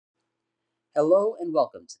Hello and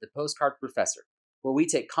welcome to the Postcard Professor, where we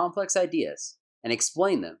take complex ideas and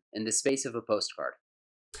explain them in the space of a postcard.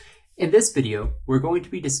 In this video, we're going to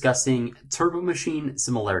be discussing turbomachine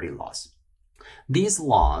similarity laws. These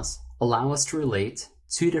laws allow us to relate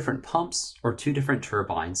two different pumps or two different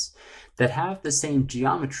turbines that have the same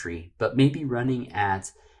geometry but may be running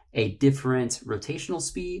at a different rotational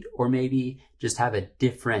speed or maybe just have a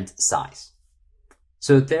different size.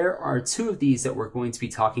 So there are two of these that we're going to be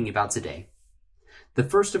talking about today. The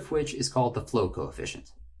first of which is called the flow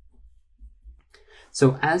coefficient.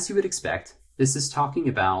 So as you would expect, this is talking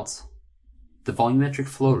about the volumetric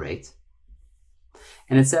flow rate.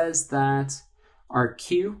 And it says that our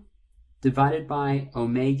Q divided by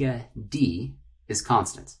omega D is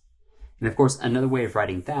constant. And of course, another way of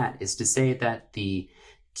writing that is to say that the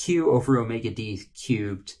Q over omega D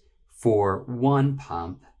cubed for one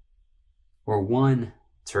pump or one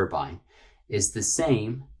turbine is the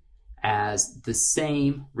same as the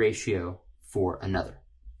same ratio for another.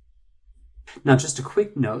 Now, just a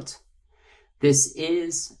quick note, this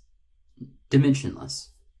is dimensionless.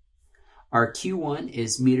 Our Q1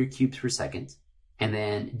 is meter cubed per second, and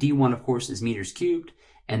then D1, of course, is meters cubed,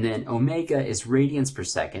 and then omega is radians per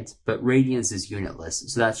second, but radians is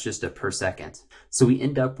unitless, so that's just a per second. So we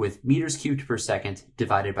end up with meters cubed per second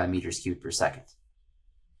divided by meters cubed per second.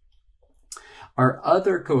 Our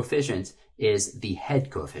other coefficient is the head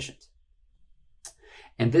coefficient.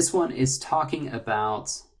 And this one is talking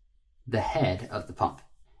about the head of the pump.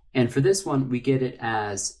 And for this one, we get it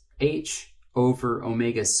as H over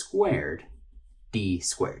omega squared D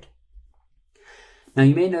squared. Now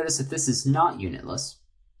you may notice that this is not unitless.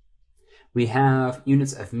 We have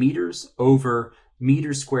units of meters over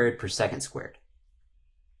meters squared per second squared.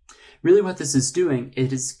 Really what this is doing,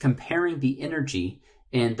 it is comparing the energy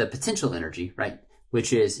and the potential energy, right,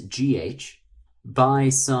 which is GH, by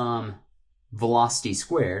some velocity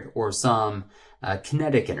squared or some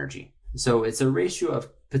kinetic energy. So it's a ratio of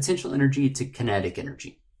potential energy to kinetic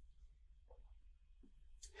energy.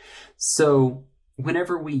 So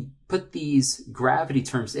whenever we put these gravity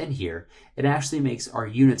terms in here, it actually makes our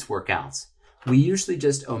units work out. We usually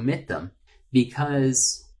just omit them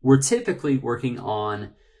because we're typically working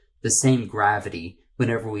on the same gravity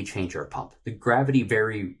whenever we change our pump. The gravity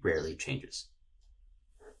very rarely changes.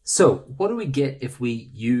 So what do we get if we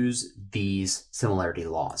use these similarity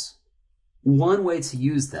laws? One way to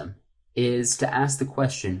use them is to ask the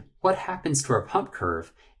question, what happens to our pump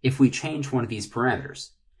curve if we change one of these parameters?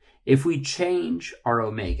 If we change our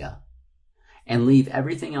omega and leave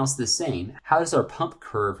everything else the same, how does our pump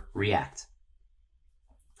curve react?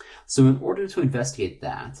 So in order to investigate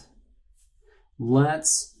that,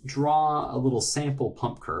 let's draw a little sample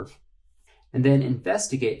pump curve and then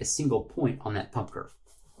investigate a single point on that pump curve.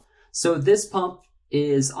 So this pump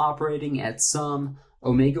is operating at some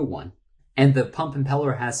omega 1, and the pump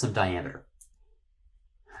impeller has some diameter.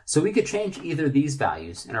 So we could change either of these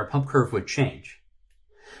values, and our pump curve would change.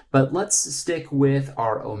 But let's stick with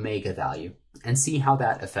our omega value and see how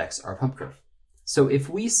that affects our pump curve. So if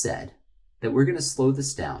we said that we're going to slow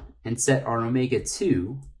this down and set our omega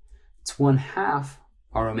 2 to 1/2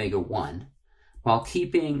 our omega 1, while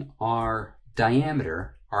keeping our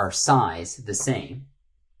diameter, our size, the same,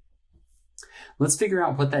 let's figure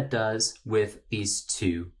out what that does with these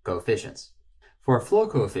two coefficients. For a flow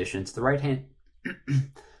coefficient, the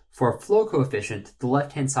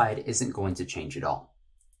left-hand side isn't going to change at all.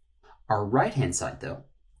 Our right-hand side, though,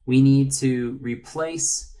 we need to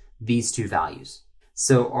replace these two values.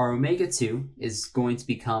 So our omega 2 is going to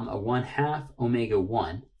become a 1/2 omega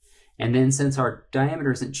 1. And then since our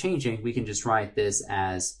diameter isn't changing, we can just write this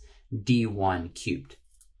as D1 cubed.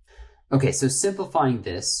 Okay, so simplifying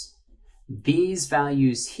this, these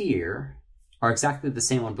values here are exactly the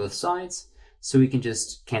same on both sides, so we can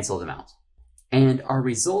just cancel them out. And our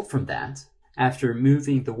result from that, after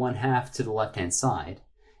moving the 1/2 to the left-hand side,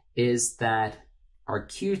 is that our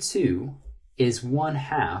Q2 is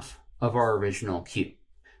 1/2 of our original Q.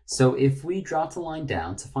 So if we drop the line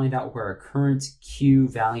down to find out where our current Q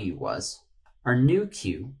value was, our new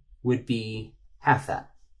Q would be half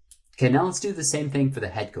that. Okay, now let's do the same thing for the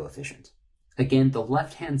head coefficient. Again, the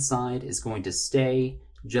left-hand side is going to stay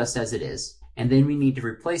just as it is, and then we need to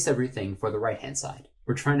replace everything for the right-hand side.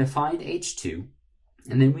 We're trying to find H2,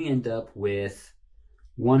 and then we end up with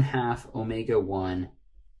 1/2 omega 1,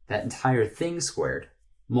 that entire thing squared,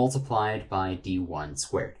 multiplied by D1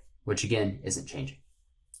 squared, which again isn't changing.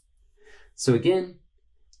 So again,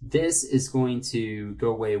 this is going to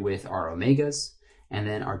go away with our omegas, and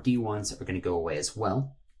then our D1s are going to go away as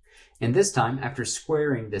well. And this time, after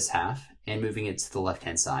squaring this half and moving it to the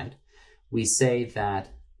left-hand side, we say that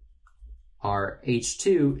our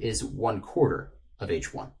H2 is 1/4 of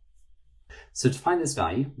H1. So to find this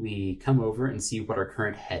value, we come over and see what our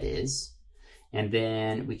current head is, and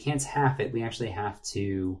then we can't half it, we actually have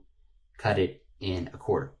to cut it in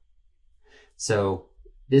 1/4. So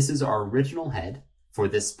this is our original head for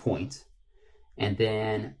this point, and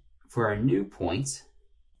then for our new point,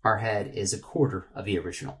 our head is 1/4 of the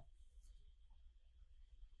original.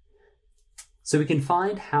 So we can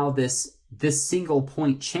find how this single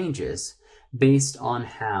point changes based on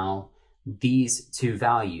how these two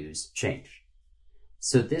values change.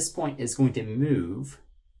 So this point is going to move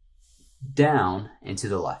down and to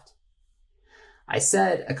the left. I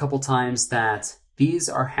said a couple times that these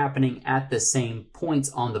are happening at the same points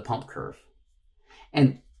on the pump curve.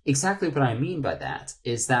 And exactly what I mean by that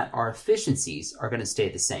is that our efficiencies are going to stay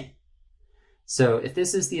the same. So if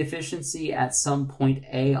this is the efficiency at some point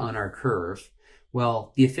A on our curve,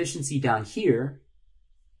 well, the efficiency down here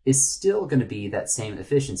is still going to be that same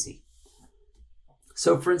efficiency.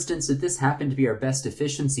 So for instance, if this happened to be our best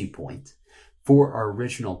efficiency point for our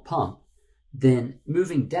original pump, then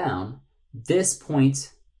moving down, this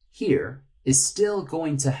point here is still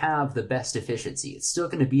going to have the best efficiency. It's still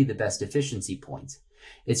going to be the best efficiency point.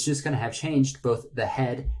 It's just going to have changed both the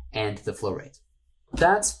head and the flow rate.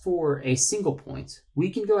 That's for a single point. We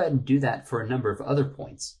can go ahead and do that for a number of other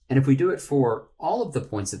points. And if we do it for all of the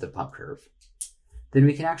points of the pump curve, then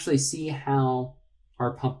we can actually see how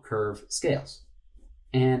our pump curve scales.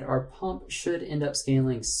 And our pump should end up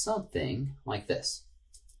scaling something like this.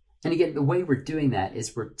 And again, the way we're doing that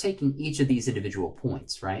is we're taking each of these individual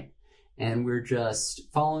points, right? And we're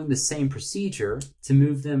just following the same procedure to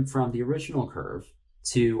move them from the original curve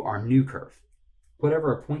to our new curve.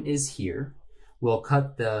 Whatever our point is here, we'll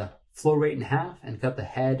cut the flow rate in half and cut the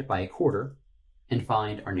head by 1/4 and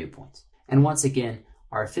find our new point. And once again,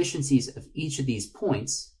 our efficiencies of each of these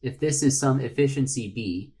points, if this is some efficiency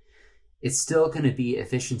B, it's still going to be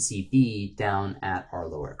efficiency B down at our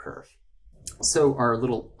lower curve. So our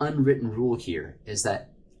little unwritten rule here is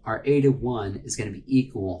that our A to 1 is going to be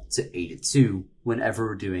equal to A to 2 whenever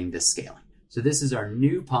we're doing this scaling. So this is our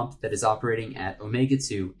new pump that is operating at omega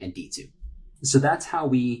 2 and D2. So that's how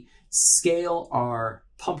we scale our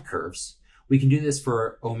pump curves. We can do this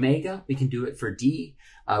for omega, we can do it for D,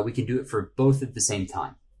 we can do it for both at the same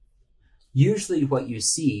time. Usually what you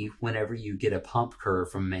see whenever you get a pump curve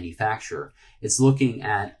from a manufacturer is looking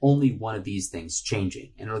at only one of these things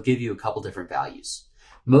changing, and it'll give you a couple different values.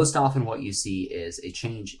 Most often what you see is a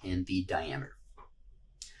change in the diameter.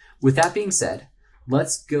 With that being said,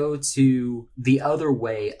 let's go to the other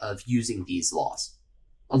way of using these laws.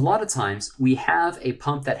 A lot of times we have a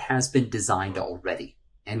pump that has been designed already,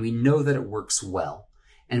 and we know that it works well,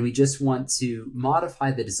 and we just want to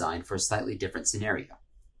modify the design for a slightly different scenario.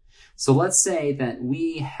 So let's say that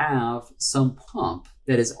we have some pump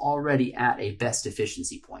that is already at a best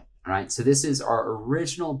efficiency point, all right? So this is our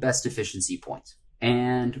original best efficiency point.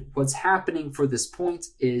 And what's happening for this point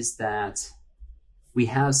is that we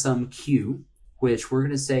have some Q, which we're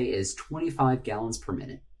going to say is 25 gallons per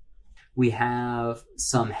minute. We have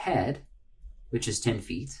some head, which is 10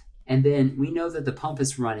 feet. And then we know that the pump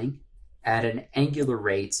is running at an angular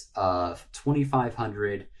rate of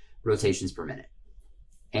 2,500 rotations per minute.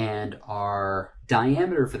 And our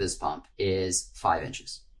diameter for this pump is 5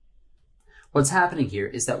 inches. What's happening here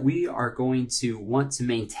is that we are going to want to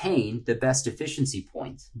maintain the best efficiency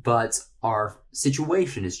point, but our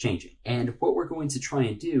situation is changing. And what we're going to try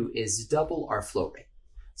and do is double our flow rate.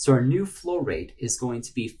 So our new flow rate is going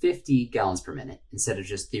to be 50 gallons per minute instead of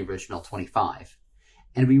just the original 25.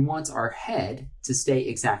 And we want our head to stay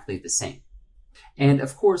exactly the same. And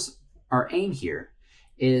of course, our aim here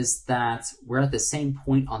is that we're at the same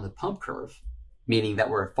point on the pump curve, meaning that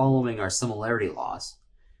we're following our similarity laws,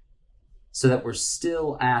 so that we're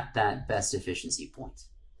still at that best efficiency point.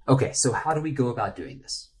 Okay, so how do we go about doing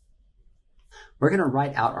this? We're going to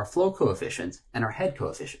write out our flow coefficient and our head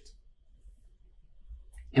coefficient.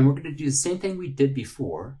 And we're going to do the same thing we did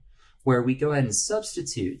before, where we go ahead and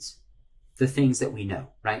substitute the things that we know,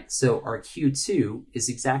 right? So our Q2 is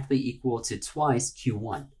exactly equal to twice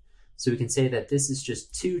Q1. So we can say that this is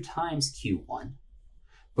just 2 times Q1,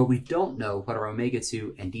 but we don't know what our omega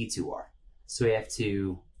 2 and D2 are. So we have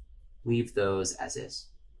to leave those as is.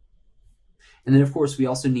 And then of course, we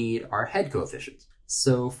also need our head coefficient.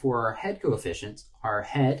 So for our head coefficient, our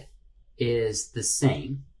head is the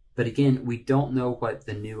same, but again, we don't know what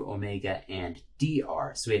the new omega and D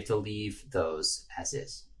are, so we have to leave those as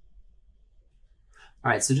is. All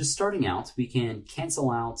right, so just starting out, we can cancel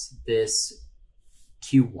out this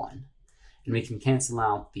Q1, and we can cancel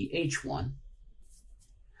out the H1,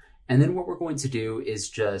 And then what we're going to do is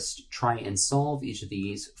just try and solve each of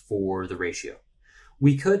these for the ratio.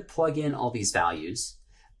 We could plug in all these values,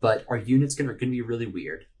 but our units are going to be really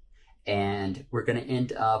weird. And we're going to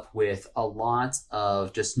end up with a lot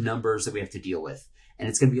of just numbers that we have to deal with. And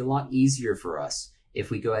it's going to be a lot easier for us if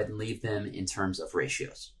we go ahead and leave them in terms of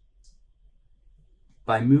ratios.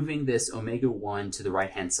 By moving this omega 1 to the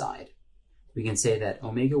right-hand side, we can say that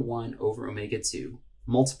omega 1 over omega 2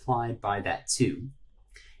 multiplied by that 2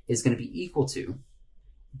 is going to be equal to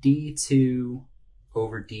d2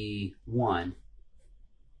 over d1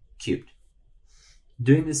 cubed.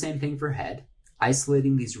 Doing the same thing for head,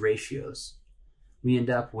 isolating these ratios, we end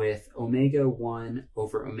up with omega 1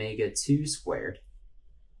 over omega 2 squared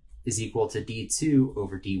is equal to d2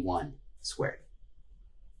 over d1 squared.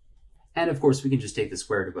 And of course, we can just take the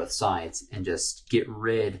square root of both sides and just get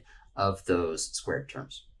rid of those squared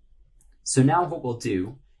terms. So now what we'll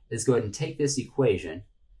do is go ahead and take this equation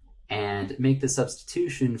and make the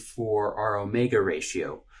substitution for our omega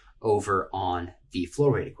ratio over on the flow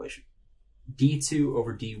rate equation. d2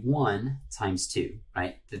 over d1 times 2,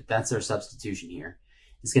 right? That's our substitution here,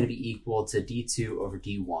 is going to be equal to d2 over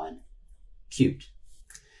d1 cubed.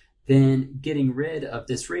 Then getting rid of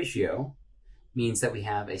this ratio means that we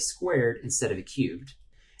have a squared instead of a cubed.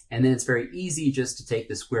 And then it's very easy just to take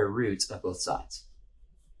the square roots of both sides.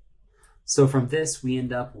 So from this, we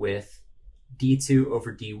end up with d2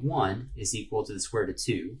 over d1 is equal to the square root of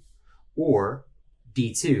 2, or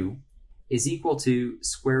d2 is equal to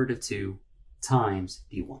square root of 2 times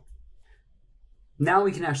d1. Now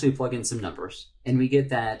we can actually plug in some numbers, and we get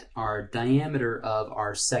that our diameter of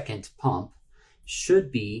our second pump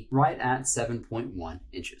should be right at 7.1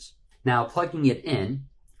 inches. Now, plugging it in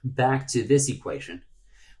back to this equation,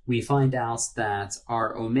 we find out that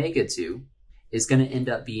our omega 2 is going to end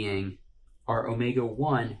up being our omega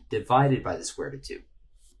 1 divided by the square root of 2.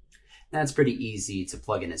 That's pretty easy to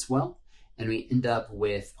plug in as well, and we end up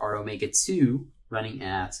with our omega 2 running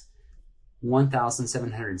at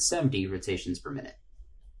 1,770 rotations per minute.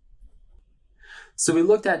 So we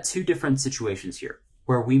looked at two different situations here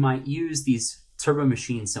where we might use these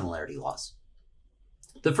turbomachine similarity laws.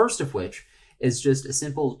 The first of which is just a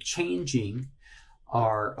simple changing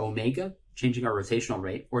our omega, changing our rotational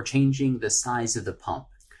rate, or changing the size of the pump,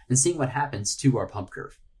 and seeing what happens to our pump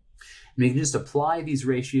curve. And we can just apply these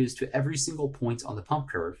ratios to every single point on the pump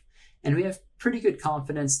curve, and we have pretty good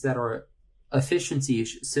confidence that our efficiency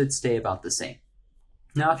should stay about the same.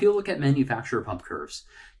 Now, if you look at manufacturer pump curves,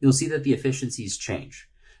 you'll see that the efficiencies change.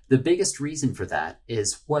 The biggest reason for that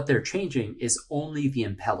is what they're changing is only the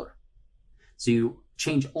impeller. So you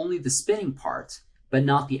change only the spinning part, but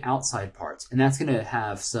not the outside parts. And that's going to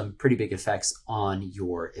have some pretty big effects on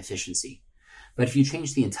your efficiency. But if you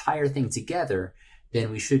change the entire thing together, then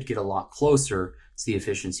we should get a lot closer to the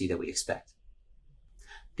efficiency that we expect.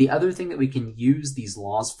 The other thing that we can use these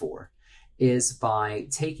laws for is by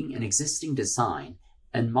taking an existing design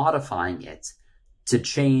and modifying it to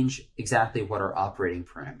change exactly what our operating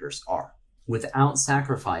parameters are without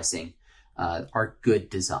sacrificing our good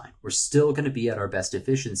design. We're still going to be at our best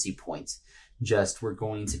efficiency point, just we're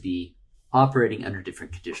going to be operating under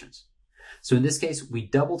different conditions. So in this case, we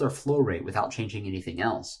doubled our flow rate without changing anything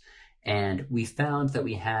else, and we found that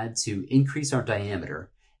we had to increase our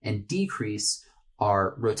diameter and decrease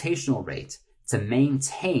our rotational rate to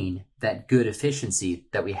maintain that good efficiency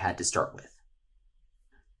that we had to start with.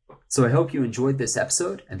 So I hope you enjoyed this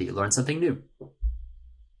episode and that you learned something new.